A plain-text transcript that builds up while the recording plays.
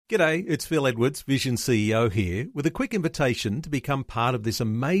G'day, it's Phil Edwards, Vision CEO here, with a quick invitation to become part of this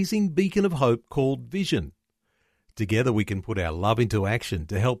amazing beacon of hope called Vision. Together we can put our love into action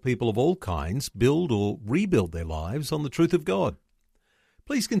to help people of all kinds build or rebuild their lives on the truth of God.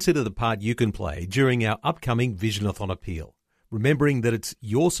 Please consider the part you can play during our upcoming Visionathon appeal, remembering that it's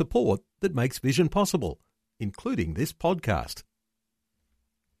your support that makes Vision possible, including this podcast.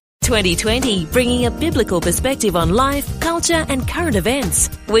 2020, bringing a biblical perspective on life, culture and current events.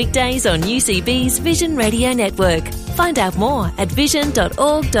 Weekdays on UCB's Vision Radio Network. Find out more at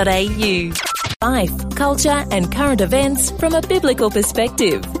vision.org.au. Life, culture and current events from a biblical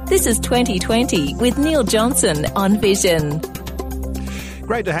perspective. This is 2020 with Neil Johnson on Vision.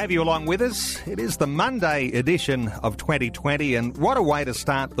 Great to have you along with us. It is the Monday edition of 2020, and what a way to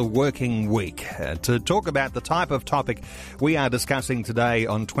start the working week. To talk about the type of topic we are discussing today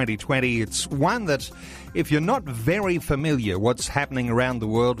on 2020, it's one that, if you're not very familiar what's happening around the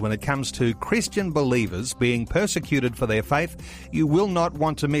world when it comes to Christian believers being persecuted for their faith, you will not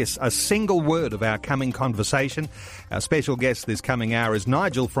want to miss a single word of our coming conversation. Our special guest this coming hour is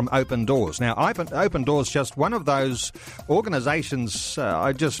Nigel from Open Doors. Now, Open Doors is just one of those organisations,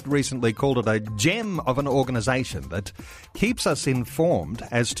 I just recently called it a gem of an organisation that keeps us informed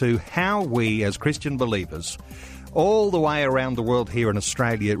as to how we as Christian believers all the way around the world here in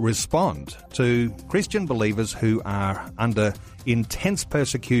Australia respond to Christian believers who are under intense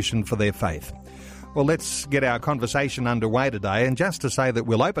persecution for their faith. Well, let's get our conversation underway today. And just to say that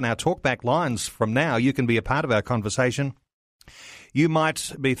we'll open our talkback lines from now. You can be a part of our conversation. You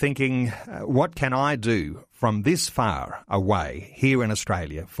might be thinking, what can I do from this far away here in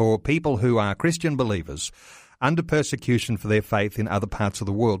Australia for people who are Christian believers under persecution for their faith in other parts of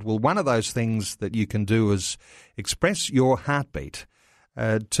the world? Well, one of those things that you can do is express your heartbeat,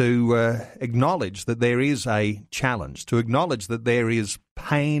 to acknowledge that there is a challenge, to acknowledge that there is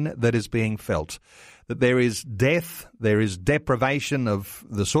pain that is being felt, that there is death, there is deprivation of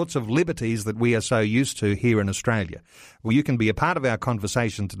the sorts of liberties that we are so used to here in Australia. Well, you can be a part of our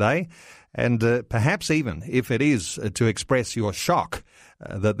conversation today, and perhaps even if it is to express your shock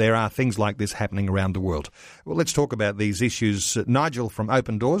that there are things like this happening around the world. Well, let's talk about these issues. Nigel from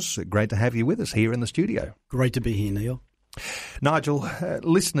Open Doors, great to have you with us here in the studio. Great to be here, Neil. Nigel,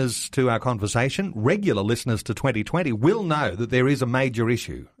 listeners to our conversation, regular listeners to 2020, will know that there is a major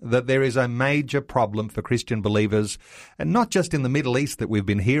issue, that there is a major problem for Christian believers, and not just in the Middle East that we've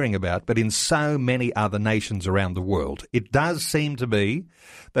been hearing about, but in so many other nations around the world. It does seem to be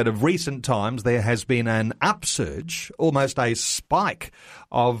that of recent times there has been an upsurge, almost a spike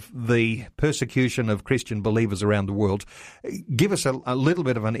of the persecution of Christian believers around the world. Give us a little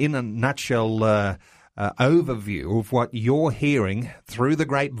bit of an, in a nutshell, overview of what you're hearing through the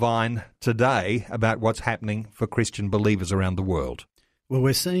grapevine today about what's happening for Christian believers around the world. Well,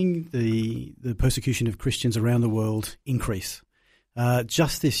 we're seeing the persecution of Christians around the world increase.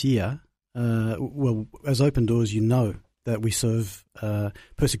 Just this year, as Open Doors, you know that we serve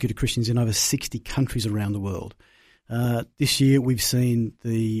persecuted Christians in over 60 countries around the world. This year, we've seen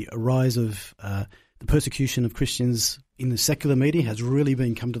the rise of the persecution of Christians in the secular media has really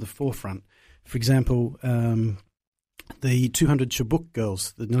been come to the forefront. For example, the 200 Chibok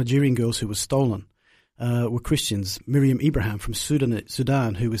girls, the Nigerian girls who were stolen, were Christians. Miriam Ibrahim from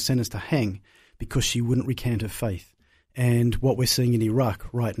Sudan, who was sentenced to hang because she wouldn't recant her faith. And what we're seeing in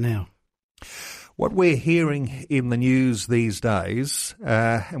Iraq right now. What we're hearing in the news these days,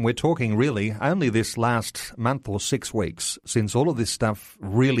 and we're talking really only this last month or 6 weeks since all of this stuff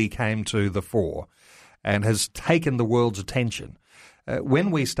really came to the fore and has taken the world's attention.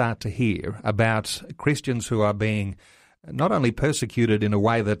 When we start to hear about Christians who are being not only persecuted in a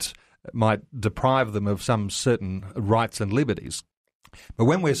way that might deprive them of some certain rights and liberties, but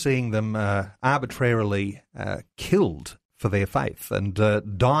when we're seeing them arbitrarily killed for their faith and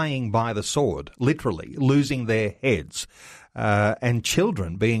dying by the sword, literally losing their heads, and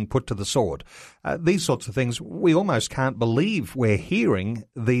children being put to the sword, these sorts of things, we almost can't believe we're hearing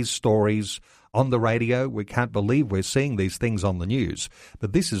these stories on the radio. We can't believe we're seeing these things on the news.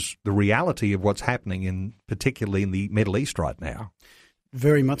 But this is the reality of what's happening, particularly in the Middle East right now.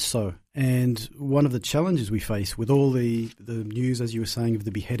 Very much so. And one of the challenges we face with all the news, as you were saying, of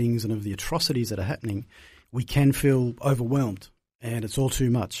the beheadings and of the atrocities that are happening, we can feel overwhelmed and it's all too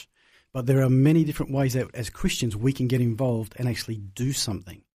much. But there are many different ways that as Christians we can get involved and actually do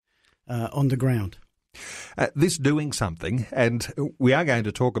something on the ground. This doing something, and we are going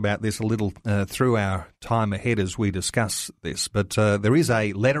to talk about this a little through our time ahead as we discuss this, but there is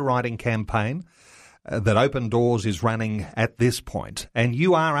a letter-writing campaign that Open Doors is running at this point, and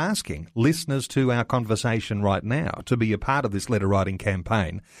you are asking listeners to our conversation right now to be a part of this letter writing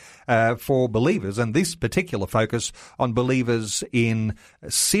campaign for believers, and this particular focus on believers in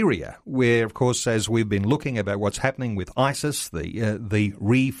Syria, where, of course, as we've been looking about what's happening with ISIS, the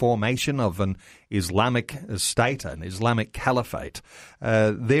reformation of an Islamic state, an Islamic caliphate,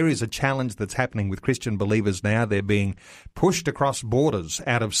 there is a challenge that's happening with Christian believers now. They're being pushed across borders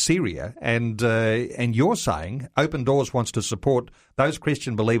out of Syria, and you're saying Open Doors wants to support those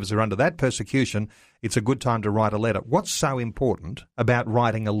Christian believers who are under that persecution. It's a good time to write a letter. What's so important about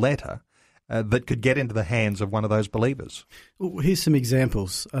writing a letter that could get into the hands of one of those believers? Well, here's some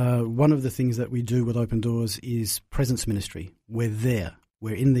examples. One of the things that we do with Open Doors is presence ministry. We're there.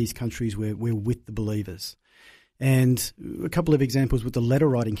 We're in these countries. We're with the believers. And a couple of examples with the letter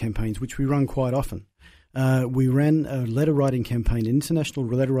writing campaigns, which we run quite often. We ran a letter writing campaign, an international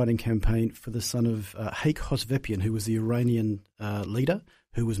letter writing campaign for the son of Haik Hosvepian, who was the Iranian leader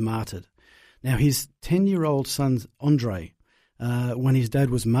who was martyred. Now, his 10-year-old son, Andrei, when his dad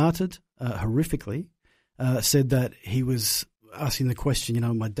was martyred horrifically, said that he was asking the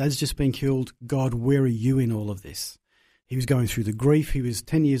question, my dad's just been killed. God, where are you in all of this? He was going through the grief. He was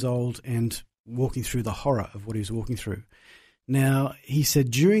 10 years old and walking through the horror of what he was walking through. Now, he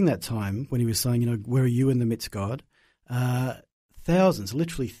said during that time when he was saying, where are you in the midst, God,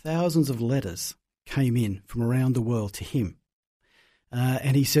 literally thousands of letters came in from around the world to him.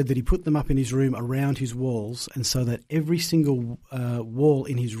 And he said that he put them up in his room around his walls, and so that every single wall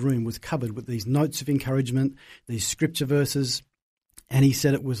in his room was covered with these notes of encouragement, these scripture verses. And he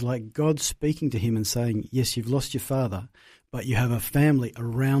said it was like God speaking to him and saying, yes, you've lost your father, but you have a family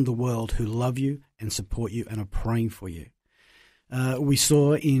around the world who love you and support you and are praying for you. We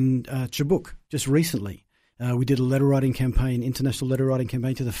saw in Chibuk just recently, we did a letter writing campaign, international letter writing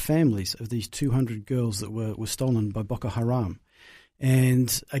campaign to the families of these 200 girls that were stolen by Boko Haram.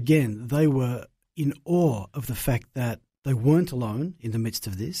 And again, they were in awe of the fact that they weren't alone in the midst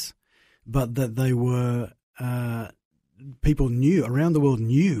of this, but that they were, people knew, around the world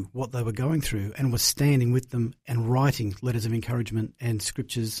knew what they were going through and were standing with them and writing letters of encouragement and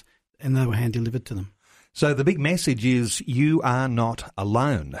scriptures, and they were hand-delivered to them. So the big message is you are not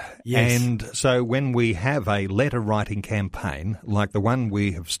alone. Yes. And so when we have a letter-writing campaign like the one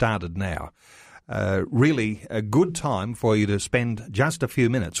we have started now, really a good time for you to spend just a few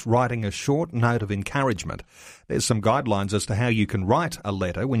minutes writing a short note of encouragement. There's some guidelines as to how you can write a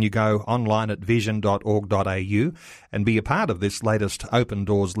letter when you go online at vision.org.au and be a part of this latest Open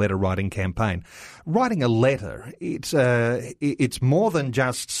Doors letter writing campaign. Writing a letter, it's more than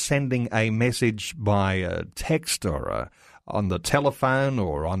just sending a message by text or on the telephone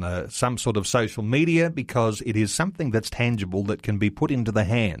or on some sort of social media, because it is something that's tangible that can be put into the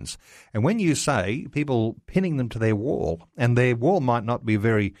hands. And when you say people pinning them to their wall, and their wall might not be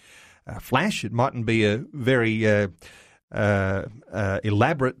very flash, it mightn't be a very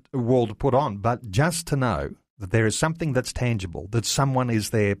elaborate wall to put on, but just to know that there is something that's tangible, that someone is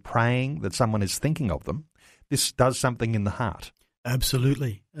there praying, that someone is thinking of them, this does something in the heart.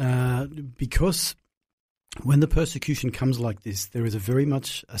 Absolutely. Because when the persecution comes like this, there is very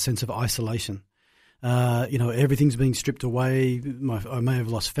much a sense of isolation. Everything's being stripped away. I may have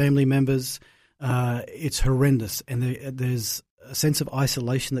lost family members. It's horrendous, and there's a sense of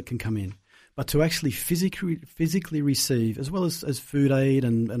isolation that can come in. But to actually physically receive, as well as food aid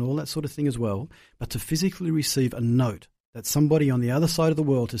and all that sort of thing as well, but to physically receive a note that somebody on the other side of the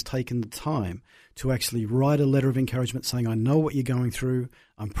world has taken the time to actually write a letter of encouragement saying, I know what you're going through,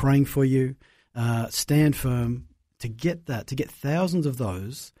 I'm praying for you, stand firm. To get thousands of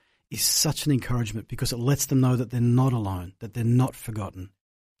those is such an encouragement, because it lets them know that they're not alone, that they're not forgotten.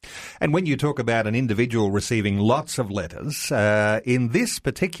 And when you talk about an individual receiving lots of letters, in this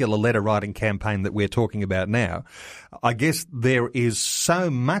particular letter writing campaign that we're talking about now, I guess there is so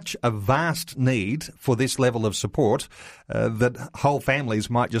much a vast need for this level of support that whole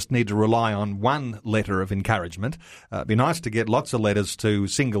families might just need to rely on one letter of encouragement. It'd be nice to get lots of letters to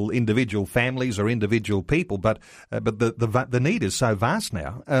single individual families or individual people, but the need is so vast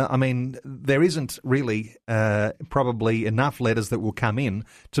now. There isn't really probably enough letters that will come in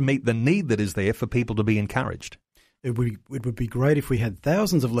to meet the need that is there for people to be encouraged. It would be great if we had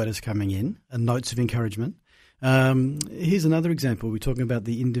thousands of letters coming in and notes of encouragement. Here's another example. We're talking about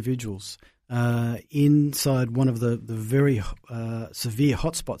the individuals. Inside one of the very severe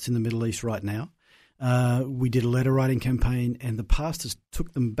hotspots in the Middle East right now, we did a letter writing campaign, and the pastors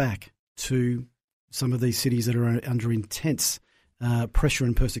took them back to some of these cities that are under intense pressure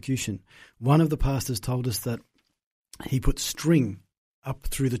and persecution. One of the pastors told us that he put string up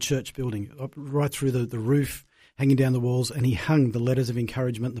through the church building, up right through the roof, hanging down the walls, and he hung the letters of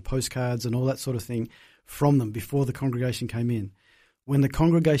encouragement, the postcards and all that sort of thing from them before the congregation came in. When the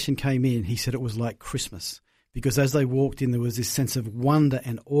congregation came in, he said it was like Christmas, because as they walked in, there was this sense of wonder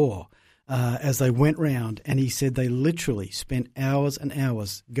and awe as they went round, and he said they literally spent hours and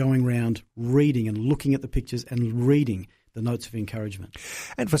hours going round reading and looking at the pictures and reading the notes of encouragement.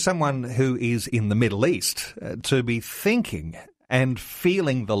 And for someone who is in the Middle East, to be thinking and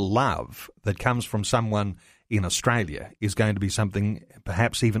feeling the love that comes from someone in Australia is going to be something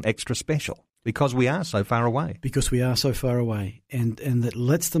perhaps even extra special, because we are so far away. Because we are so far away, and that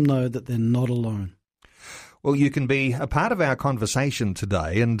lets them know that they're not alone. Well, you can be a part of our conversation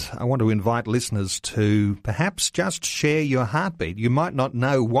today, and I want to invite listeners to perhaps just share your heartbeat. You might not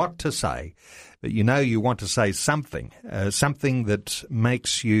know what to say, but you know you want to say something, something that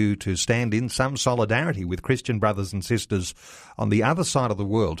makes you to stand in some solidarity with Christian brothers and sisters on the other side of the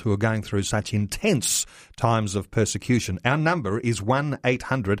world who are going through such intense times of persecution. Our number is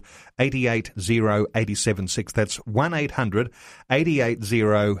 1-800-880-876. That's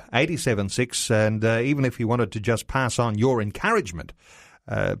 1-800-880-876. And even if you wanted to just pass on your encouragement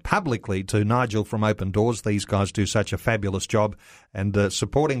publicly to Nigel from Open Doors. These guys do such a fabulous job and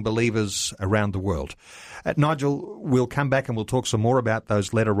supporting believers around the world. Nigel, we'll come back and we'll talk some more about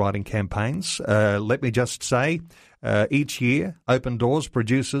those letter writing campaigns. Let me just say, each year Open Doors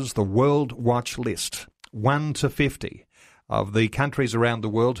produces the World Watch List, 1 to 50. Of the countries around the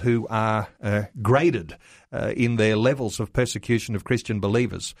world who are graded in their levels of persecution of Christian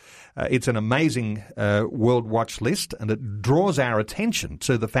believers. It's an amazing World Watch List, and it draws our attention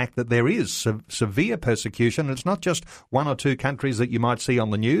to the fact that there is severe persecution. It's not just 1 or 2 countries that you might see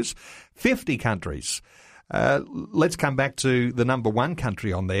on the news, 50 countries. Let's come back to the number 1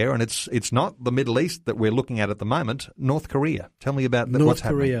 country on there, and it's not the Middle East that we're looking at the moment, North Korea. Tell me about what's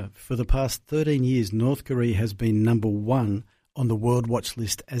happening. North Korea, for the past 13 years, North Korea has been number 1 on the World Watch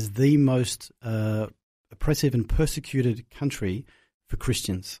List as the most oppressive and persecuted country for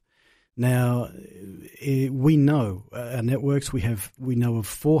Christians. Now, we know, our networks, we know of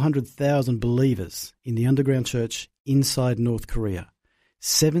 400,000 believers in the underground church inside North Korea.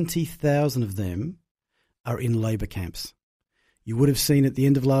 70,000 of them are in labour camps. You would have seen at the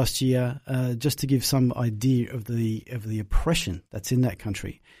end of last year, just to give some idea of the oppression that's in that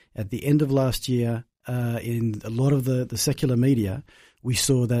country. At the end of last year, in a lot of the secular media, we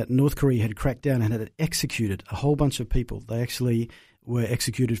saw that North Korea had cracked down and had executed a whole bunch of people. They actually were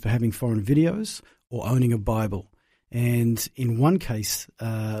executed for having foreign videos or owning a Bible. And in one case,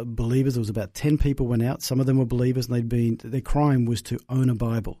 believers, there was about 10 people went out. Some of them were believers, and their crime was to own a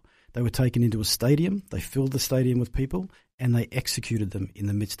Bible. They were taken into a stadium, they filled the stadium with people, and they executed them in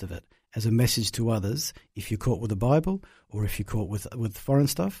the midst of it as a message to others. If you're caught with a Bible or if you're caught with foreign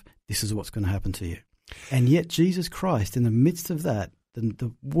stuff, this is what's going to happen to you. And yet Jesus Christ, in the midst of that,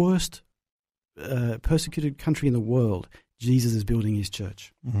 the worst persecuted country in the world, Jesus is building his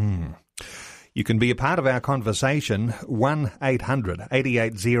church. Mm. You can be a part of our conversation,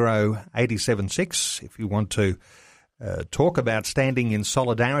 1-800-880-876, if you want to talk about standing in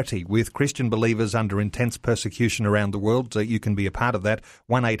solidarity with Christian believers under intense persecution around the world. You can be a part of that,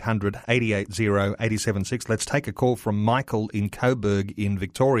 1-800-880-876. Let's take a call from Michael in Coburg in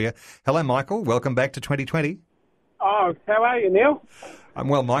Victoria. Hello, Michael. Welcome back to 2020. Oh, how are you, Neil? I'm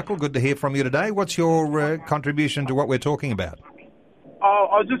well, Michael. Good to hear from you today. What's your contribution to what we're talking about? Oh,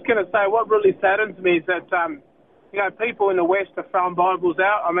 I was just going to say, what really saddens me is that, people in the West are throwing Bibles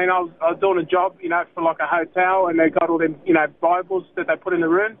out. I mean, I was doing a job, for like a hotel, and they got all them, Bibles that they put in the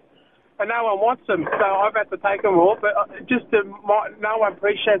room, and no one wants them. So I've had to take them all, but no one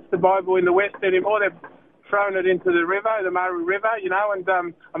appreciates the Bible in the West anymore. They've thrown it into the river, the Murray River, and,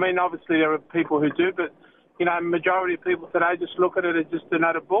 obviously there are people who do, but, majority of people today just look at it as just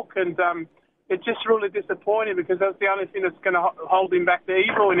another book, and it's just really disappointing, because that's the only thing that's going to hold him back to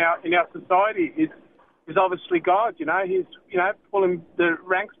evil in our society is obviously God. He's pulling the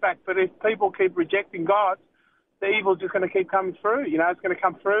ranks back. But if people keep rejecting God, the evil's just going to keep coming through. It's going to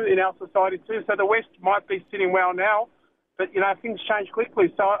come through in our society too. So the West might be sitting well now, but things change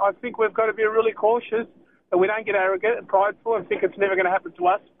quickly. So I think we've got to be really cautious that we don't get arrogant and prideful and think it's never going to happen to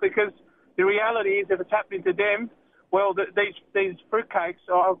us, because the reality is, if it's happening to them, well, these fruitcakes,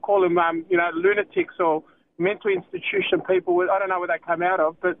 I'll call them, lunatics or mental institution people. I don't know where they come out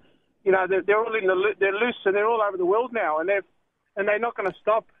of, but they're all they're loose, and they're all over the world now, and they're not going to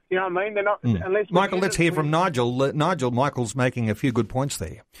stop. You know what I mean? They're not. Unless Michael, let's hear from Nigel. Michael's making a few good points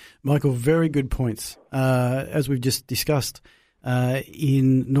there. Michael, very good points. As we've just discussed,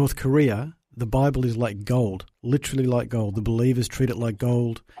 in North Korea, the Bible is like gold, literally like gold. The believers treat it like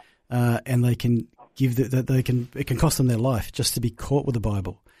gold, and they can it can cost them their life just to be caught with the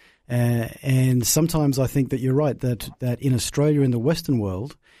Bible. And sometimes I think that you're right, that in Australia, in the Western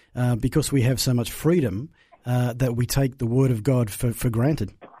world, because we have so much freedom, that we take the Word of God for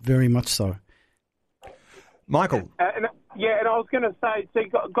granted, very much so. Michael. And I was going to say,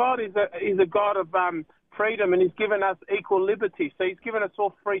 see, God is a God of freedom, and He's given us equal liberty. So He's given us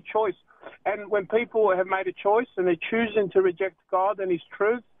all free choice. And when people have made a choice and they're choosing to reject God and His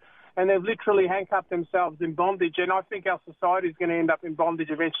truth, and they've literally handcuffed themselves in bondage, and I think our society is going to end up in bondage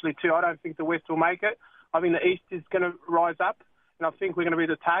eventually too. I don't think the West will make it. I think the East is going to rise up, and I think we're going to be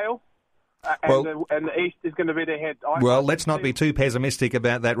the tail. And the East is going to be the head. Let's not be too pessimistic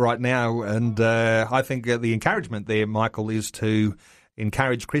about that right now. And I think the encouragement there, Michael, is to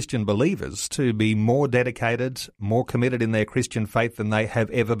encourage Christian believers to be more dedicated, more committed in their Christian faith than they have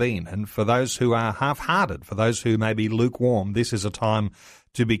ever been. And for those who are half-hearted, for those who may be lukewarm, this is a time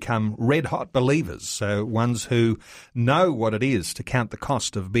to become red-hot believers, ones who know what it is to count the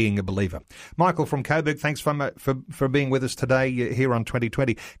cost of being a believer. Michael from Coburg, thanks for being with us today here on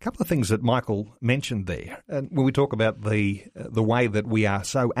 2020. A couple of things that Michael mentioned there. And when we talk about the way that we are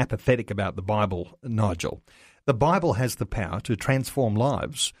so apathetic about the Bible, Nigel, the Bible has the power to transform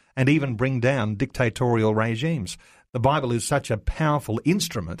lives and even bring down dictatorial regimes. The Bible is such a powerful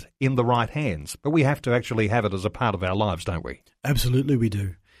instrument in the right hands, but we have to actually have it as a part of our lives, don't we? Absolutely we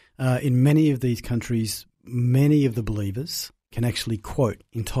do. In many of these countries, many of the believers can actually quote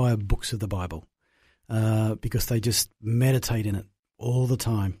entire books of the Bible because they just meditate in it all the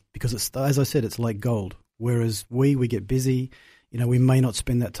time. Because, it's, as I said, it's like gold, whereas we get busy. We may not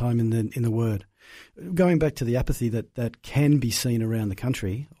spend that time in the Word. Going back to the apathy that can be seen around the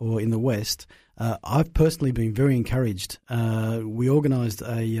country or in the West, I've personally been very encouraged. We organised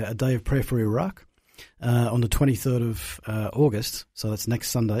a day of prayer for Iraq on the 23rd of August, so that's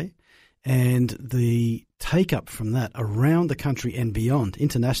next Sunday, and the take-up from that around the country and beyond,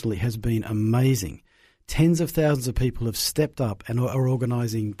 internationally, has been amazing. Tens of thousands of people have stepped up and are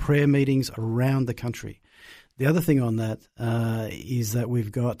organising prayer meetings around the country. The other thing on that is that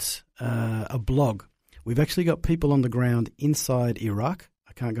we've got a blog. We've actually got people on the ground inside Iraq.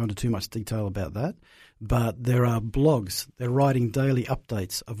 I can't go into too much detail about that, but there are blogs. They're writing daily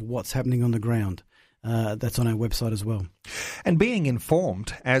updates of what's happening on the ground. That's on our website as well. And being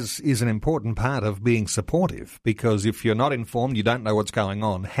informed is an important part of being supportive, because if you're not informed, you don't know what's going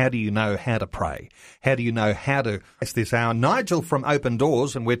on. How do you know how to pray? How do you know how to this hour? Nigel from Open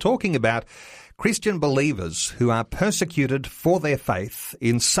Doors, and we're talking about Christian believers who are persecuted for their faith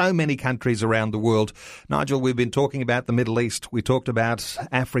in so many countries around the world. Nigel, we've been talking about the Middle East. We talked about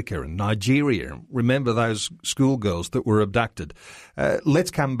Africa and Nigeria. Remember those schoolgirls that were abducted.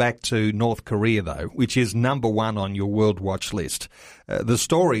 Let's come back to North Korea, though, which is number one on your World Watch list. The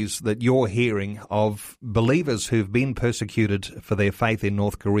stories that you're hearing of believers who've been persecuted for their faith in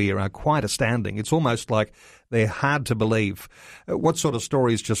North Korea are quite astounding. It's almost like they're hard to believe. What sort of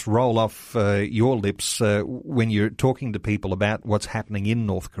stories just roll off your lips when you're talking to people about what's happening in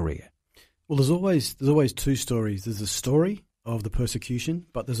North Korea? Well, there's always two stories. There's a story of the persecution,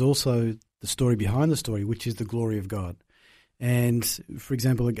 but there's also the story behind the story, which is the glory of God. And, for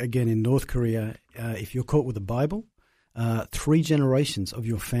example, again, in North Korea, if you're caught with the Bible, 3 generations of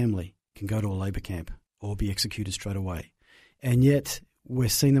your family can go to a labour camp or be executed straight away. And yet we're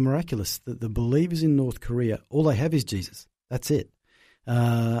seeing the miraculous. The believers in North Korea, all they have is Jesus. That's it.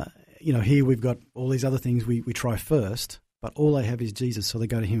 Here we've got all these other things we try first, but all they have is Jesus, so they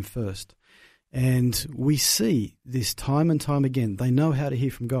go to him first. And we see this time and time again. They know how to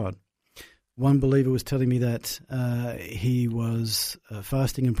hear from God. One believer was telling me that he was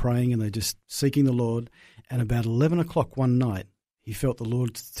fasting and praying, and they're just seeking the Lord. And about 11 o'clock one night, he felt the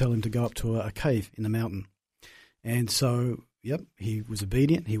Lord tell him to go up to a cave in the mountain. And so, he was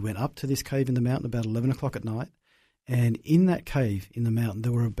obedient. He went up to this cave in the mountain about 11 o'clock at night. And in that cave in the mountain,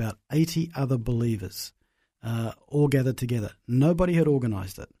 there were about 80 other believers all gathered together. Nobody had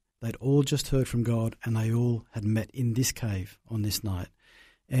organized it. They'd all just heard from God, and they all had met in this cave on this night.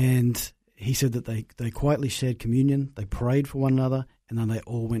 And he said that they quietly shared communion, they prayed for one another, and then they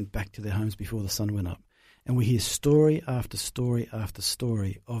all went back to their homes before the sun went up. And we hear story after story after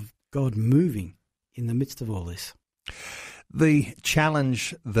story of God moving in the midst of all this. The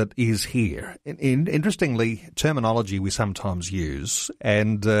challenge that is here, interestingly, terminology we sometimes use,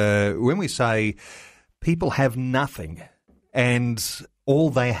 and when we say people have nothing and all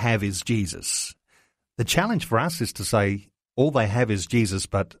they have is Jesus, the challenge for us is to say all they have is Jesus,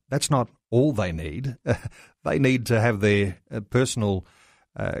 but that's not all they need. They need to have their personal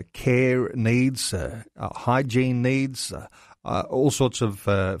care needs, hygiene needs, all sorts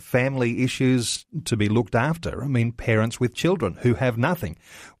of family issues to be looked after. I mean, parents with children who have nothing.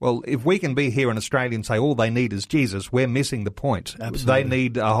 Well, if we can be here in Australia and say all they need is Jesus, we're missing the point. Absolutely. They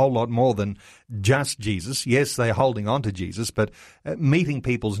need a whole lot more than just Jesus. Yes, they're holding on to Jesus, but meeting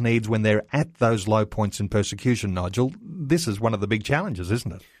people's needs when they're at those low points in persecution, Nigel, this is one of the big challenges,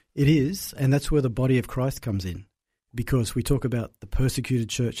 isn't it? It is, and that's where the body of Christ comes in, because we talk about the persecuted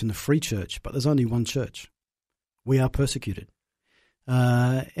church and the free church, but there's only one church. We are persecuted.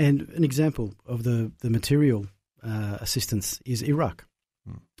 And an example of the material assistance is Iraq.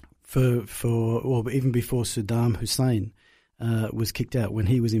 Even before Saddam Hussein was kicked out, when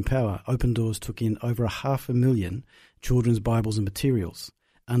he was in power, Open Doors took in over 500,000 children's Bibles and materials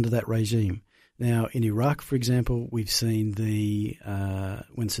under that regime. Now, in Iraq, for example, we've seen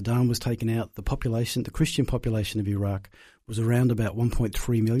when Saddam was taken out, the Christian population of Iraq was around about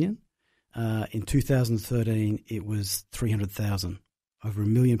 1.3 million. In 2013, it was 300,000. Over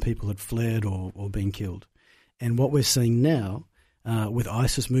 1 million people had fled or been killed. And what we're seeing now, with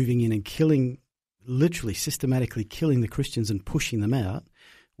ISIS moving in and literally systematically killing the Christians and pushing them out,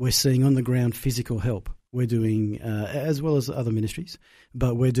 we're seeing on the ground physical help. We're doing, as well as other ministries,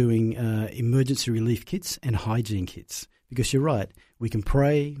 but we're doing emergency relief kits and hygiene kits. Because you're right, we can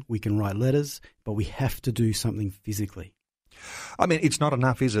pray, we can write letters, but we have to do something physically. I mean, it's not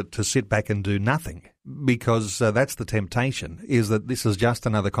enough, is it, to sit back and do nothing? Because that's the temptation, is that this is just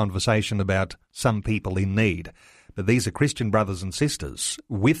another conversation about some people in need. But these are Christian brothers and sisters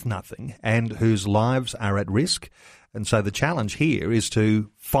with nothing and whose lives are at risk. And so the challenge here is to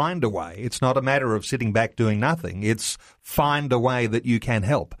find a way. It's not a matter of sitting back doing nothing. It's find a way that you can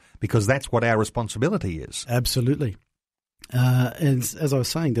help, because that's what our responsibility is. Absolutely. And as I was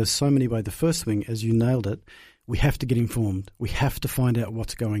saying, there's so many ways. The first thing, as you nailed it, we have to get informed. We have to find out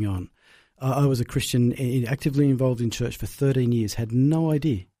what's going on. I was a Christian actively involved in church for 13 years, had no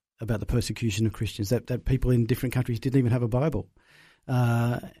idea about the persecution of Christians, that people in different countries didn't even have a Bible.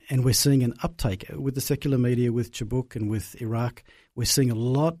 And we're seeing an uptake with the secular media, with Chibuk and with Iraq. We're seeing a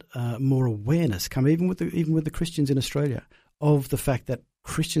lot more awareness come, even with the Christians in Australia, of the fact that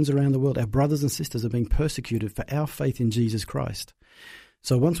Christians around the world, our brothers and sisters, are being persecuted for our faith in Jesus Christ.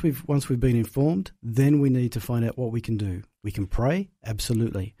 So once we've been informed, then we need to find out what we can do. We can pray,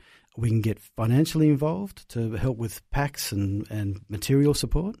 absolutely. We can get financially involved to help with packs and material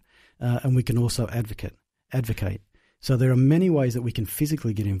support, and we can also advocate. So there are many ways that we can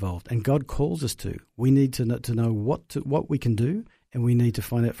physically get involved, and God calls us to. We need to know what we can do, and we need to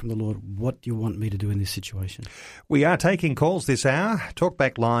find out from the Lord, what do you want me to do in this situation? We are taking calls this hour.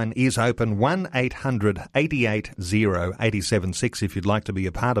 Talkback line is open, 1-800 880 876 if you'd like to be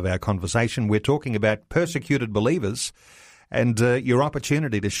a part of our conversation. We're talking about persecuted believers and your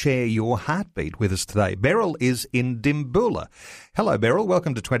opportunity to share your heartbeat with us today. Beryl is in Dimboola. Hello, Beryl.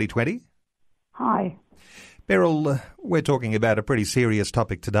 Welcome to 2020. Hi. Beryl, we're talking about a pretty serious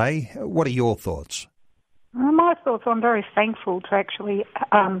topic today. What are your thoughts? My thoughts, I'm very thankful to actually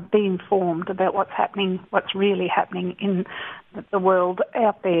be informed about what's really happening in the world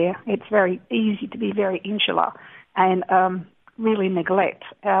out there. It's very easy to be very insular and really neglect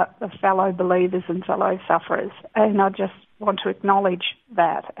the fellow believers and fellow sufferers. And I just want to acknowledge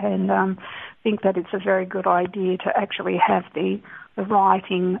that and think that it's a very good idea to actually have the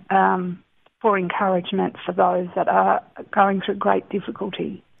writing for encouragement for those that are going through great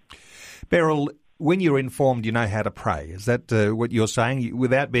difficulty. Beryl, when you're informed, you know how to pray. Is that what you're saying?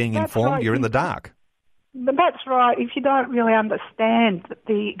 Without being informed, right. You're in the dark. But that's right. If you don't really understand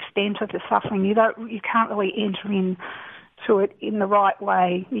the extent of the suffering, you can't really enter into it in the right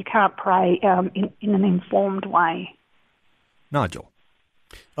way. You can't pray in an informed way. Nigel?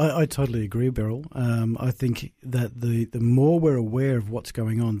 I totally agree, Beryl. I think that the more we're aware of what's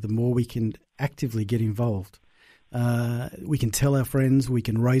going on, the more we can actively get involved. We can tell our friends, we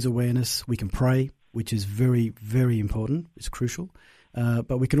can raise awareness, we can pray, which is very, very important. It's crucial.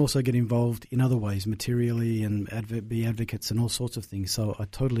 But we can also get involved in other ways, materially, and be advocates and all sorts of things. So I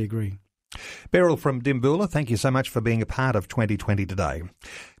totally agree. Beryl from Dimboola, thank you so much for being a part of 2020 today.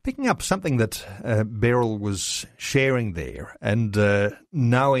 Picking up something that Beryl was sharing there and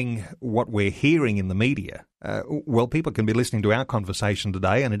knowing what we're hearing in the media, well, people can be listening to our conversation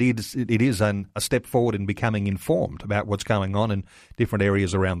today, and it is a step forward in becoming informed about what's going on in different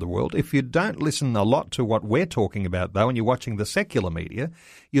areas around the world. If you don't listen a lot to what we're talking about, though, and you're watching the secular media,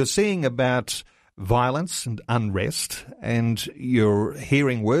 you're seeing about violence and unrest, and you're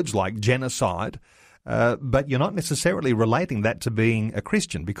hearing words like genocide, but you're not necessarily relating that to being a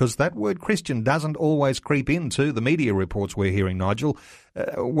Christian, because that word Christian doesn't always creep into the media reports we're hearing, Nigel.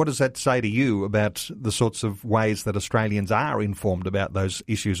 What does that say to you about the sorts of ways that Australians are informed about those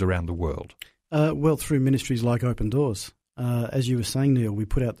issues around the world? Well, through ministries like Open Doors. As you were saying, Neil, we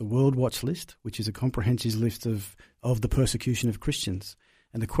put out the World Watch List, which is a comprehensive list of the persecution of Christians.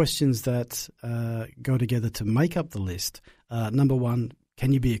 And the questions that go together to make up the list, number one,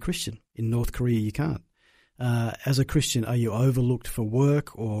 can you be a Christian? In North Korea, you can't. As a Christian, are you overlooked for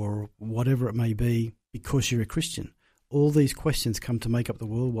work or whatever it may be because you're a Christian? All these questions come to make up the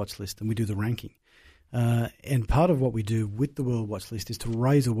World Watch List, and we do the ranking. And part of what we do with the World Watch List is to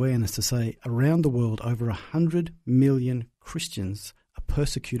raise awareness to say around the world over 100 million Christians are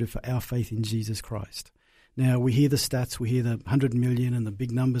persecuted for our faith in Jesus Christ. Now, we hear the stats, we hear the 100 million and the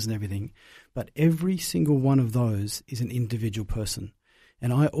big numbers and everything, but every single one of those is an individual person.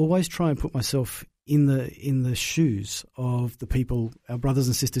 And I always try and put myself in the shoes of the people, our brothers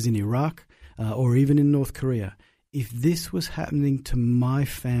and sisters in Iraq or even in North Korea. If this was happening to my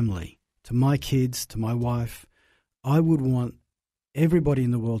family, to my kids, to my wife, I would want everybody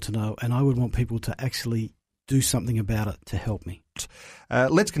in the world to know, and I would want people to actually do something about it to help me.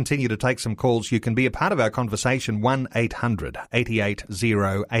 Let's continue to take some calls. You can be a part of our conversation,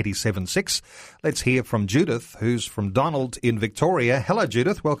 1-800-880-876. Let's hear from Judith, who's from Donald in Victoria. Hello,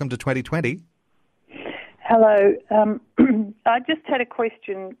 Judith. Welcome to 2020. Hello. I just had a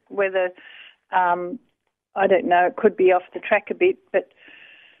question whether, I don't know, it could be off the track a bit, but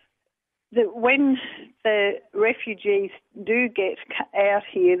when the refugees do get out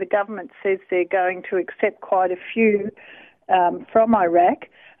here, the government says they're going to accept quite a few from Iraq,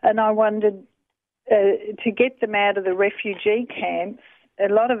 and I wondered, to get them out of the refugee camps, a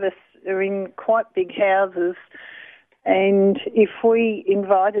lot of us are in quite big houses, and if we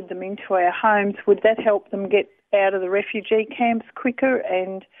invited them into our homes, would that help them get out of the refugee camps quicker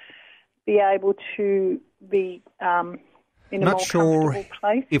and be able to be in a Not more sure comfortable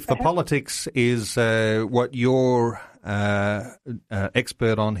place, if perhaps? the politics is what you're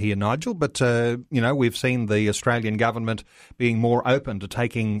expert on here, Nigel, but we've seen the Australian government being more open to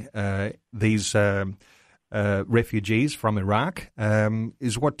taking these refugees from Iraq.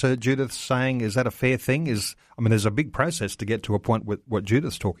 Is what Judith's saying, is that a fair thing? There's a big process to get to a point with what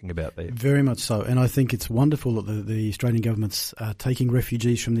Judith's talking about there. Very much so, and I think it's wonderful that the Australian government's taking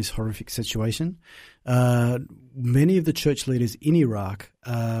refugees from this horrific situation. Many of the church leaders in Iraq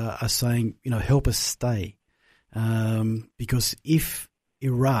are saying, help us stay. Because if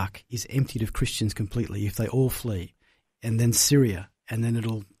Iraq is emptied of Christians completely, if they all flee, and then Syria, and then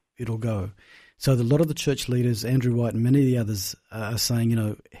it'll go. So a lot of the church leaders, Andrew White and many of the others, are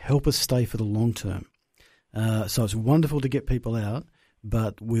saying, help us stay for the long term. So it's wonderful to get people out,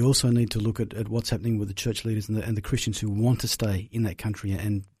 but we also need to look at what's happening with the church leaders and the Christians who want to stay in that country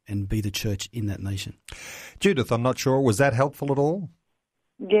and be the church in that nation. Judith, I'm not sure, was that helpful at all?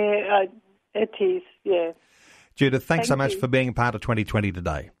 Yeah, it is, yeah. Judith, thanks so much for being a part of 2020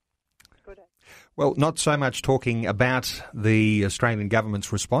 today. Well, not so much talking about the Australian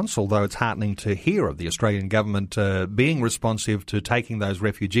government's response, although it's heartening to hear of the Australian government being responsive to taking those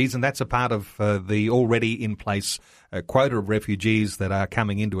refugees, and that's a part of the already in place quota of refugees that are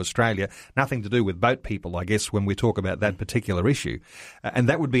coming into Australia. Nothing to do with boat people, I guess, when we talk about that particular issue. And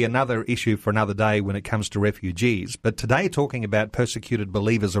that would be another issue for another day when it comes to refugees. But today, talking about persecuted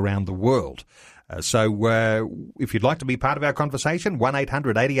believers around the world. So if you'd like to be part of our conversation,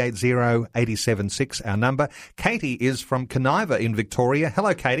 1-800-880-876, our number. Katie is from Coniva in Victoria.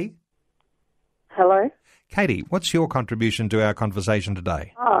 Hello, Katie. Hello. Katie, what's your contribution to our conversation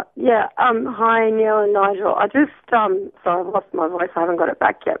today? Hi, Neil and Nigel. I just, sorry, I've lost my voice. I haven't got it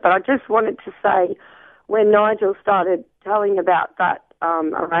back yet. But I just wanted to say, when Nigel started telling about that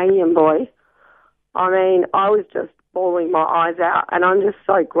Iranian boy, I was just bawling my eyes out, and I'm just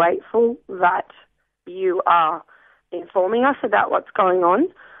so grateful that you are informing us about what's going on.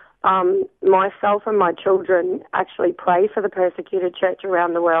 Myself and my children actually pray for the persecuted church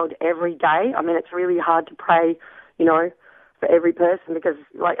around the world every day. It's really hard to pray, for every person because,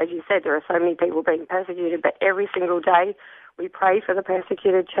 like as you said, there are so many people being persecuted, but every single day we pray for the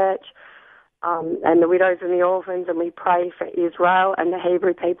persecuted church and the widows and the orphans, and we pray for Israel and the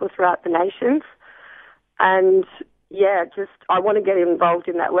Hebrew people throughout the nations. And I want to get involved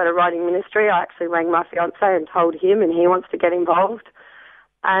in that letter writing ministry. I actually rang my fiance and told him, and he wants to get involved.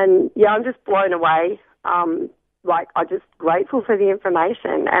 And I'm just blown away. I'm just grateful for the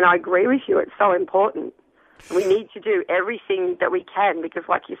information, and I agree with you. It's so important. We need to do everything that we can because,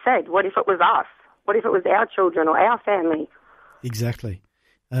 like you said, what if it was us? What if it was our children or our family? Exactly.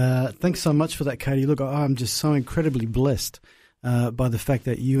 Thanks so much for that, Katie. Look, I'm just so incredibly blessed by the fact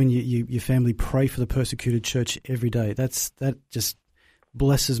that you and your family pray for the persecuted church every day. That just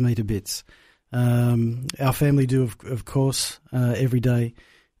blesses me to bits. Our family do, of course, every day,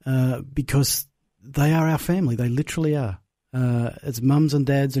 because they are our family. They literally are. As mums and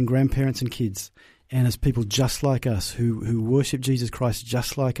dads and grandparents and kids, and as people just like us who worship Jesus Christ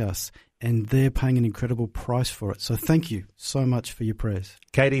just like us, and they're paying an incredible price for it. So thank you so much for your prayers.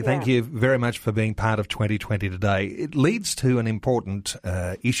 Katie, thank you very much for being part of 2020 today. It leads to an important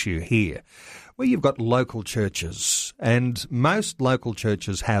issue here, where you've got local churches, and most local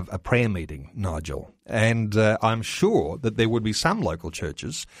churches have a prayer meeting, Nigel. And I'm sure that there would be some local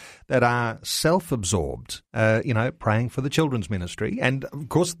churches that are self-absorbed, praying for the children's ministry. And, of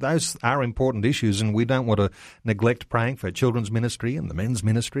course, those are important issues, and we don't want to neglect praying for children's ministry and the men's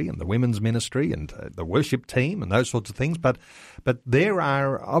ministry and the women's ministry and the worship team and those sorts of things. But there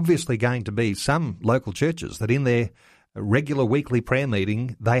are obviously going to be some local churches that in their regular weekly prayer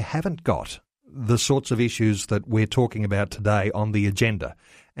meeting, they haven't got the sorts of issues that we're talking about today on the agenda.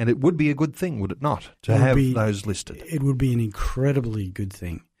 And it would be a good thing, would it not, to have those listed? It would be an incredibly good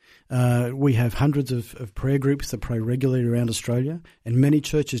thing. We have hundreds of prayer groups that pray regularly around Australia, and many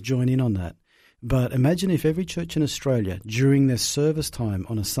churches join in on that. But imagine if every church in Australia, during their service time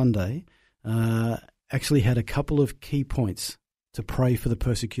on a Sunday, actually had a couple of key points to pray for the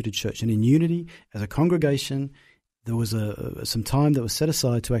persecuted church. And in unity, as a congregation, there was some time that was set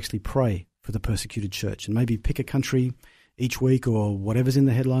aside to actually pray for the persecuted church, and maybe pick a country each week or whatever's in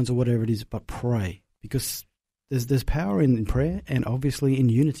the headlines or whatever it is, but pray, because there's power in prayer and obviously in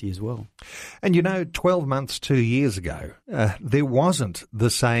unity as well. And 12 months, 2 years ago, there wasn't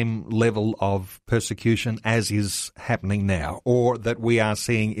the same level of persecution as is happening now, or that we are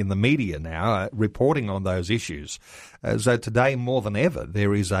seeing in the media now, reporting on those issues. So today, more than ever,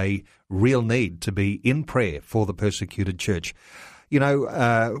 there is a real need to be in prayer for the persecuted church.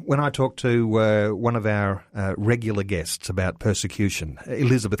 When I talk to one of our regular guests about persecution,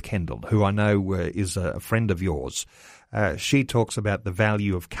 Elizabeth Kendall, who I know is a friend of yours, she talks about the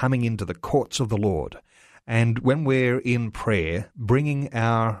value of coming into the courts of the Lord. And when we're in prayer, bringing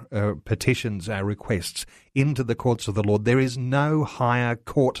our petitions, our requests into the courts of the Lord, there is no higher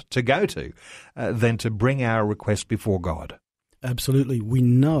court to go to than to bring our request before God. Absolutely. We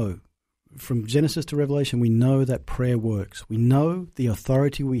know. From Genesis to Revelation, we know that prayer works. We know the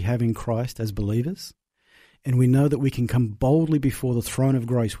authority we have in Christ as believers, and we know that we can come boldly before the throne of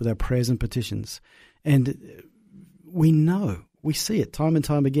grace with our prayers and petitions. And we know, we see it time and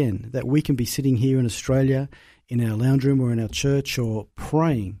time again, that we can be sitting here in Australia in our lounge room or in our church or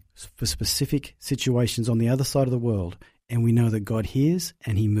praying for specific situations on the other side of the world, and we know that God hears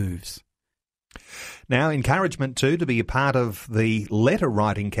and He moves. Now, encouragement too to be a part of the letter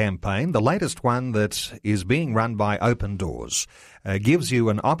writing campaign, the latest one that is being run by Open Doors, gives you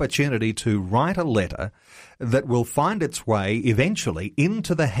an opportunity to write a letter that will find its way eventually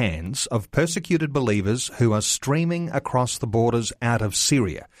into the hands of persecuted believers who are streaming across the borders out of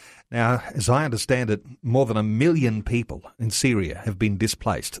Syria. Now, as I understand it, more than 1 million people in Syria have been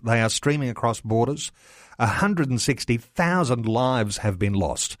displaced. They are streaming across borders. 160,000 lives have been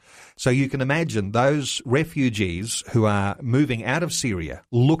lost. So you can imagine those refugees who are moving out of Syria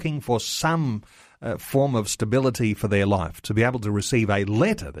looking for some form of stability for their life, to be able to receive a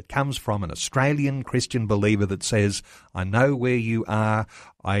letter that comes from an Australian Christian believer that says, I know where you are,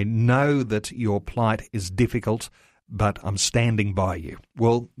 I know that your plight is difficult, but I'm standing by you.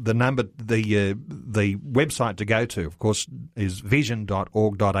 Well, the website to go to, of course, is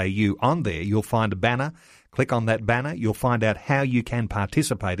vision.org.au. On there, you'll find a banner. Click on that banner. You'll find out how you can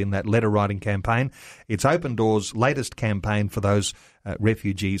participate in that letter writing campaign. It's Open Doors' latest campaign for those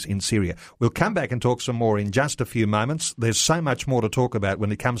refugees in Syria. We'll come back and talk some more in just a few moments. There's so much more to talk about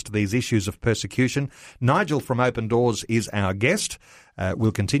when it comes to these issues of persecution. Nigel from Open Doors is our guest.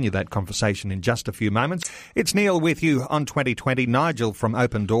 We'll continue that conversation in just a few moments. It's Neil with you on 2020. Nigel from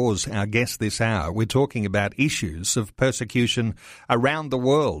Open Doors, our guest this hour. We're talking about issues of persecution around the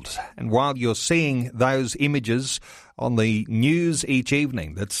world. And while you're seeing those images on the news each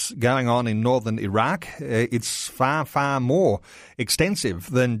evening that's going on in northern Iraq, it's far, far more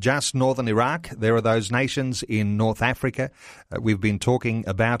extensive than just northern Iraq. There are those nations in North Africa. We've been talking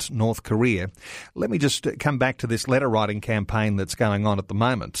about North Korea. Let me just come back to this letter writing campaign that's going on at the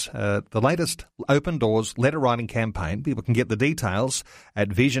moment. The latest Open Doors letter writing campaign, people can get the details at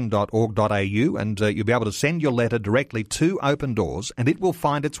vision.org.au, and you'll be able to send your letter directly to Open Doors, and it will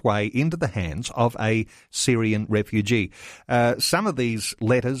find its way into the hands of a Syrian refugee. Some of these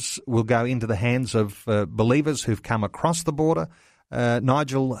letters will go into the hands of believers who've come across the border.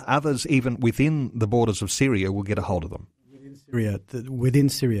 Nigel, others even within the borders of Syria will get a hold of them. Within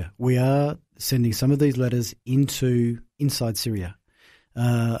Syria, we are sending some of these letters inside Syria.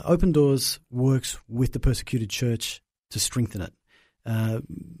 Open Doors works with the persecuted church to strengthen it.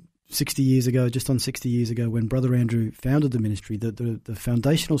 60 years ago, just on 60 years ago, when Brother Andrew founded the ministry, the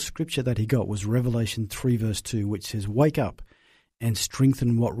foundational scripture that he got was Revelation 3 verse 2, which says, "Wake up and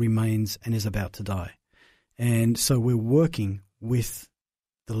strengthen what remains and is about to die." And so we're working with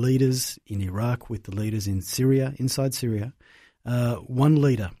the leaders in Iraq, with the leaders in Syria, inside Syria. One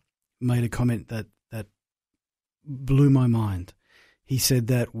leader made a comment that blew my mind. He said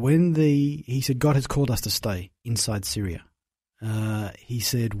that God has called us to stay inside Syria. He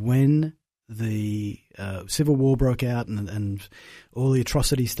said when the civil war broke out and all the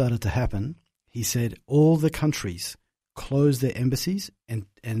atrocities started to happen, he said all the countries closed their embassies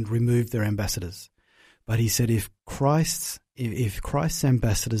and removed their ambassadors. But he said if Christ's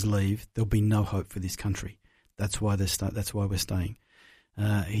ambassadors leave, there'll be no hope for this country. That's why we're staying.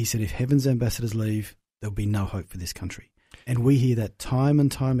 He said if heaven's ambassadors leave, there'll be no hope for this country. And we hear that time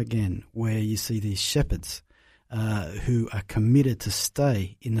and time again, where you see these shepherds who are committed to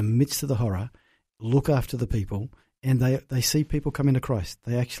stay in the midst of the horror, look after the people, and they see people come into Christ.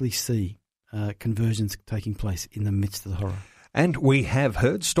 They actually see conversions taking place in the midst of the horror. And we have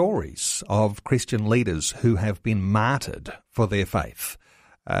heard stories of Christian leaders who have been martyred for their faith.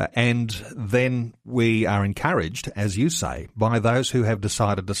 And then we are encouraged, as you say, by those who have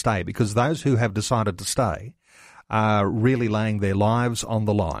decided to stay, because those who have decided to stay are really laying their lives on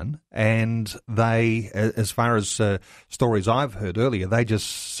the line. And they, as far as stories I've heard earlier, they just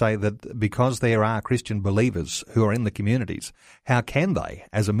say that because there are Christian believers who are in the communities, how can they,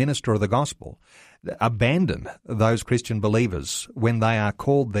 as a minister of the gospel, abandon those Christian believers when they are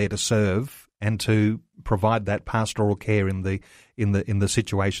called there to serve and to provide that pastoral care in the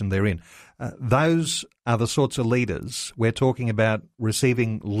situation they're in? Those are the sorts of leaders we're talking about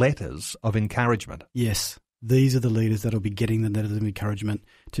receiving letters of encouragement. Yes, these are the leaders that will be getting the letters of encouragement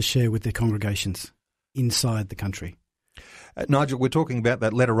to share with their congregations inside the country. Nigel, we're talking about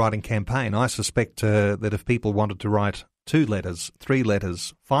that letter writing campaign. I suspect that if people wanted to write 2 letters, 3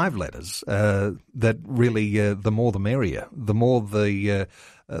 letters, 5 letters, that really the more the merrier, the more the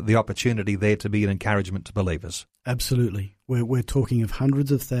opportunity there to be an encouragement to believers. Absolutely. We're talking of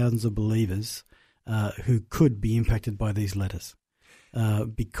hundreds of thousands of believers who could be impacted by these letters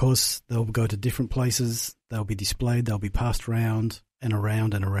because they'll go to different places, they'll be displayed, they'll be passed around and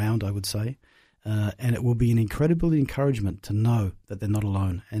around and around, I would say. And it will be an incredible encouragement to know that they're not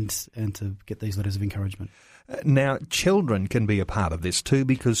alone and to get these letters of encouragement. Now, children can be a part of this too,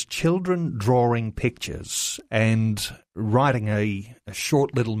 because children drawing pictures and writing a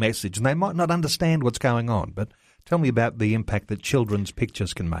short little message, and they might not understand what's going on, but tell me about the impact that children's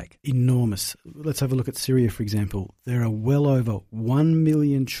pictures can make. Enormous. Let's have a look at Syria, for example. There are well over 1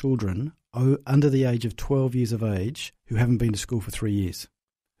 million children under the age of 12 years of age who haven't been to school for 3 years,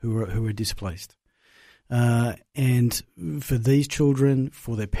 who are displaced. And for these children,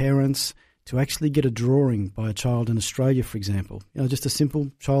 for their parents, to actually get a drawing by a child in Australia, for example, just a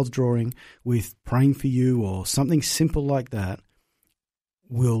simple child's drawing with praying for you or something simple like that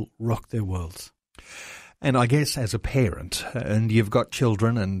will rock their worlds. And I guess as a parent, and you've got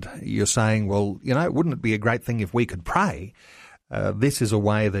children and you're saying, well, wouldn't it be a great thing if we could pray? This is a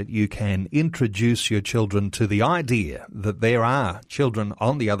way that you can introduce your children to the idea that there are children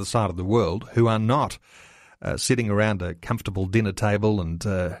on the other side of the world who are not sitting around a comfortable dinner table and,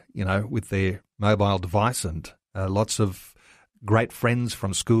 with their mobile device and lots of great friends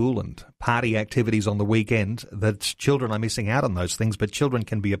from school and party activities on the weekend, that children are missing out on those things, but children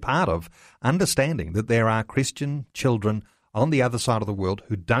can be a part of understanding that there are Christian children on the other side of the world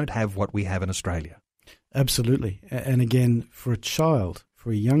who don't have what we have in Australia. Absolutely. And again, for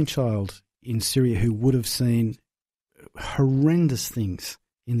a young child in Syria who would have seen horrendous things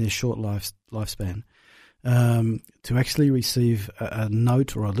in their short lifespan, to actually receive a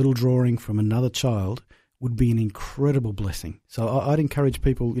note or a little drawing from another child would be an incredible blessing. So I'd encourage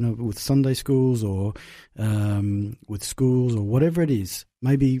people, with Sunday schools or with schools or whatever it is,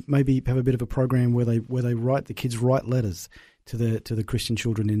 maybe have a bit of a program where the kids write letters to the Christian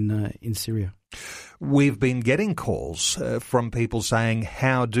children in Syria. We've been getting calls from people saying,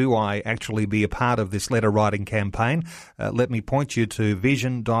 how do I actually be a part of this letter writing campaign? Let me point you to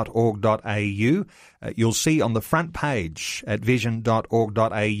vision.org.au. You'll see on the front page at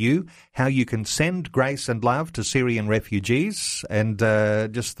vision.org.au how you can send grace and love to Syrian refugees. And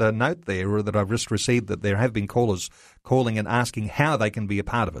just a note there that I've just received that there have been callers calling and asking how they can be a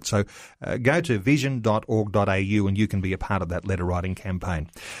part of it. So go to vision.org.au and you can be a part of that letter writing campaign.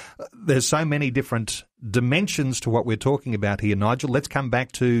 There's so many different dimensions to what we're talking about here, Nigel. Let's come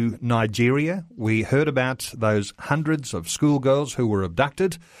back to Nigeria. We heard about those hundreds of schoolgirls who were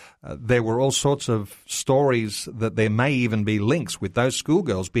abducted. There were all sorts of stories that there may even be links with those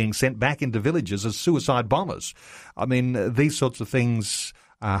schoolgirls being sent back into villages as suicide bombers. I mean, these sorts of things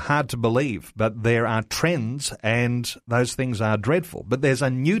are hard to believe, but there are trends and those things are dreadful. But there's a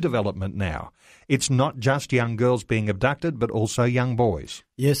new development now. It's not just young girls being abducted, but also young boys.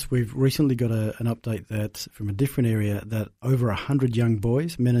 Yes, we've recently got an update that from a different area that over 100 young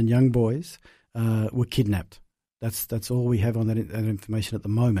boys, men and young boys, were kidnapped. That's all we have on that information at the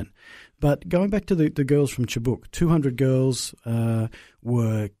moment. But going back to the girls from Chibok, 200 girls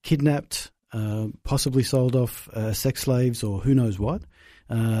were kidnapped, possibly sold off sex slaves or who knows what.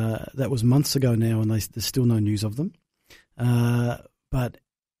 That was months ago now, and there's still no news of them. But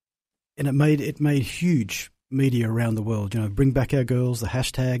it made huge media around the world. Bring back our girls, the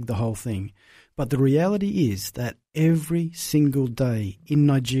hashtag, the whole thing. But the reality is that every single day in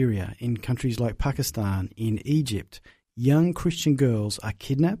Nigeria, in countries like Pakistan, in Egypt, young Christian girls are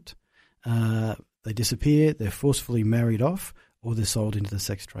kidnapped, they disappear, they're forcefully married off, or they're sold into the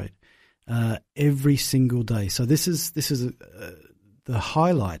sex trade. Every single day. So this is the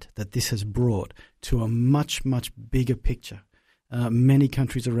highlight that this has brought to a much, much bigger picture. Many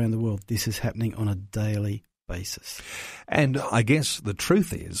countries around the world, this is happening on a daily basis. And I guess the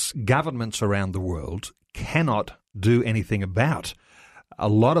truth is governments around the world cannot do anything about a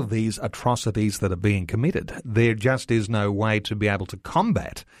lot of these atrocities that are being committed. There just is no way to be able to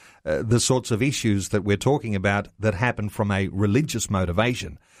combat the sorts of issues that we're talking about that happen from a religious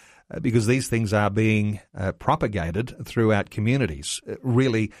motivation. Because these things are being propagated throughout communities.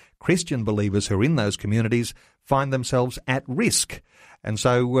 Really, Christian believers who are in those communities find themselves at risk. And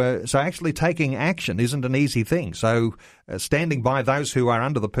so actually taking action isn't an easy thing. So standing by those who are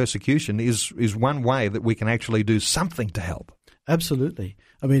under the persecution is one way that we can actually do something to help. Absolutely.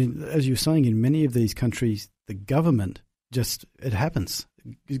 I mean, as you were saying, in many of these countries, the government it happens.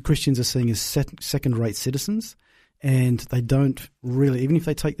 Christians are seen as second-rate citizens. And they don't really, even if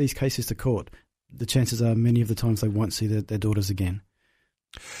they take these cases to court, the chances are many of the times they won't see their daughters again.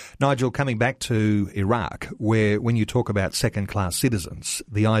 Nigel, coming back to Iraq, where when you talk about second-class citizens,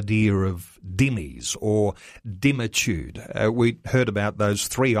 the idea of dhimmis or dhimmitude, we heard about those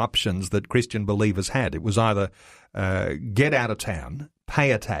three options that Christian believers had. It was either get out of town,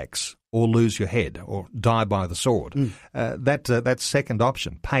 pay a tax, or lose your head, or die by the sword. That second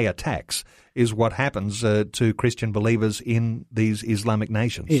option, pay a tax, is what happens to Christian believers in these Islamic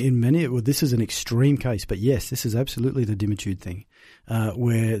nations. In many, this is an extreme case, but yes, this is absolutely the dhimmitude thing,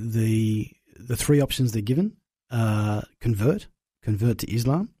 where the three options they're given are convert to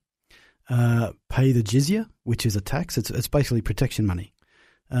Islam, pay the jizya, which is a tax. It's basically protection money,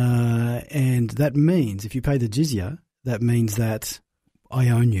 and that means if you pay the jizya, that means that I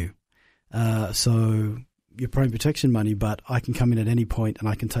own you. So you're paying protection money, but I can come in at any point and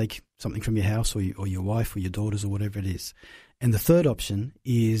I can take something from your house or your wife or your daughters or whatever it is. And the third option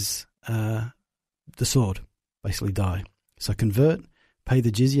is the sword, basically die. So convert, pay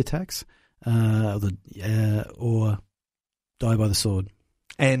the jizya tax, or die by the sword.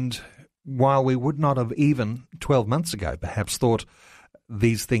 And while we would not have even 12 months ago perhaps thought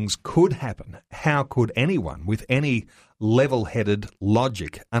these things could happen, how could anyone with any level-headed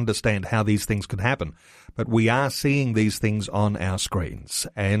logic understand how these things could happen? But we are seeing these things on our screens,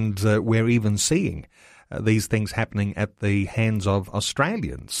 and we're even seeing these things happening at the hands of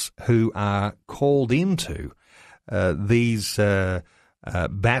Australians who are called into these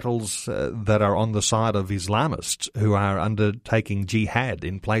battles that are on the side of Islamists who are undertaking jihad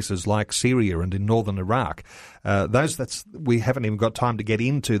in places like Syria and in northern Iraq. We haven't even got time to get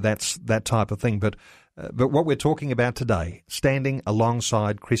into that type of thing, but what we're talking about today, standing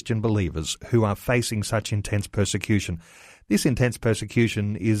alongside Christian believers who are facing such intense persecution, this intense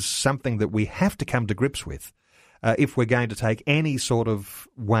persecution is something that we have to come to grips with if we're going to take any sort of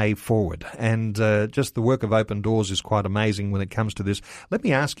way forward. And just the work of Open Doors is quite amazing when it comes to this. Let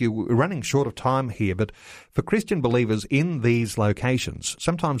me ask you, we're running short of time here, but for Christian believers in these locations,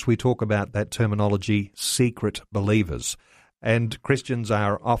 sometimes we talk about that terminology, secret believers. And Christians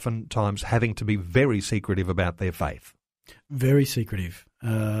are oftentimes having to be very secretive about their faith. Very secretive.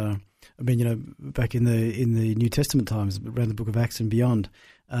 I mean, back in the New Testament times, around the book of Acts and beyond,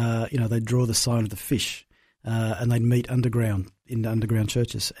 they'd draw the sign of the fish, and they'd meet underground in underground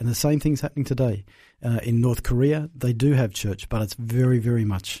churches. And the same thing's happening today. In North Korea, they do have church, but it's very, very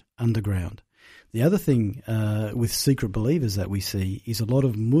much underground. The other thing with secret believers that we see is a lot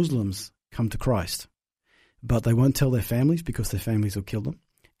of Muslims come to Christ, but they won't tell their families because their families will kill them,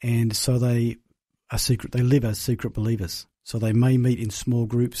 and so they live as secret believers. So they may meet in small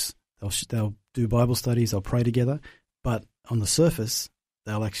groups, they'll do Bible studies, they'll pray together, but on the surface,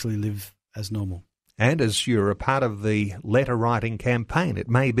 they'll actually live as normal. And as you're a part of the letter-writing campaign, it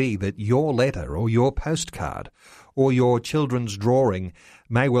may be that your letter or your postcard or your children's drawing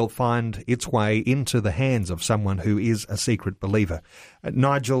may well find its way into the hands of someone who is a secret believer.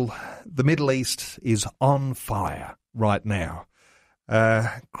 Nigel, the Middle East is on fire right now.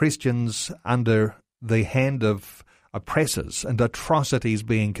 Christians under the hand of oppressors and atrocities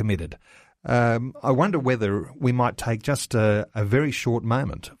being committed. I wonder whether we might take just a very short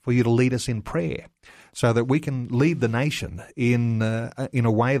moment for you to lead us in prayer so that we can lead the nation in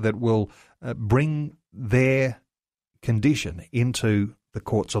a way that will bring their condition into the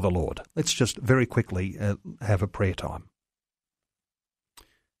courts of the Lord. Let's just very quickly have a prayer time.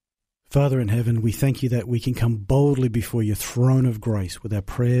 Father in heaven, we thank you that we can come boldly before your throne of grace with our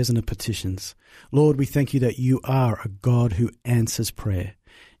prayers and our petitions. Lord, we thank you that you are a God who answers prayer.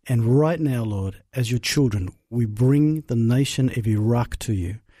 And right now, Lord, as your children, we bring the nation of Iraq to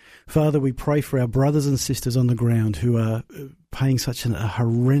you. Father, we pray for our brothers and sisters on the ground who are paying such a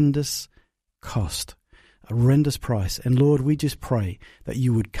horrendous cost, a horrendous price. And Lord, we just pray that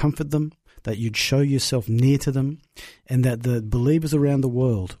you would comfort them, that you'd show yourself near to them, and that the believers around the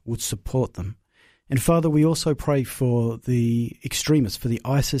world would support them. And Father, we also pray for the extremists, for the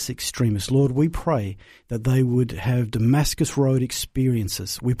ISIS extremists. Lord, we pray that they would have Damascus Road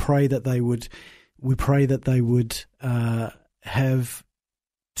experiences. We pray that they would have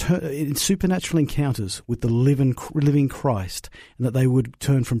supernatural encounters with the living Christ, and that they would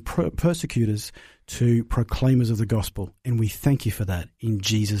turn from persecutors to proclaimers of the gospel. And we thank you for that in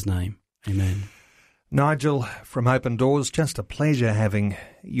Jesus' name. Amen. Nigel from Open Doors, just a pleasure having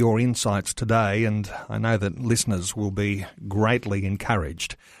your insights today, and I know that listeners will be greatly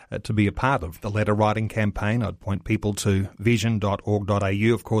encouraged to be a part of the letter writing campaign. I'd point people to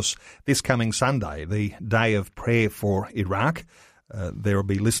vision.org.au. Of course, this coming Sunday, the day of prayer for Iraq, there will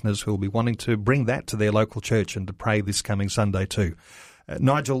be listeners who will be wanting to bring that to their local church and to pray this coming Sunday too.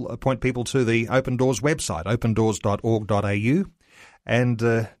 Nigel, point people to the Open Doors website, opendoors.org.au. And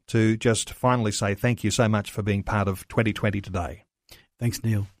to just finally say thank you so much for being part of 2020 today. Thanks,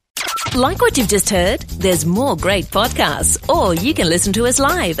 Neil. Like what you've just heard? There's more great podcasts, or you can listen to us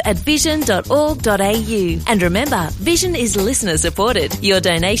live at vision.org.au. And remember, Vision is listener supported. Your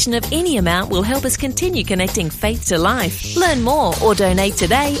donation of any amount will help us continue connecting faith to life. Learn more or donate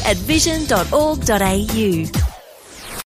today at vision.org.au.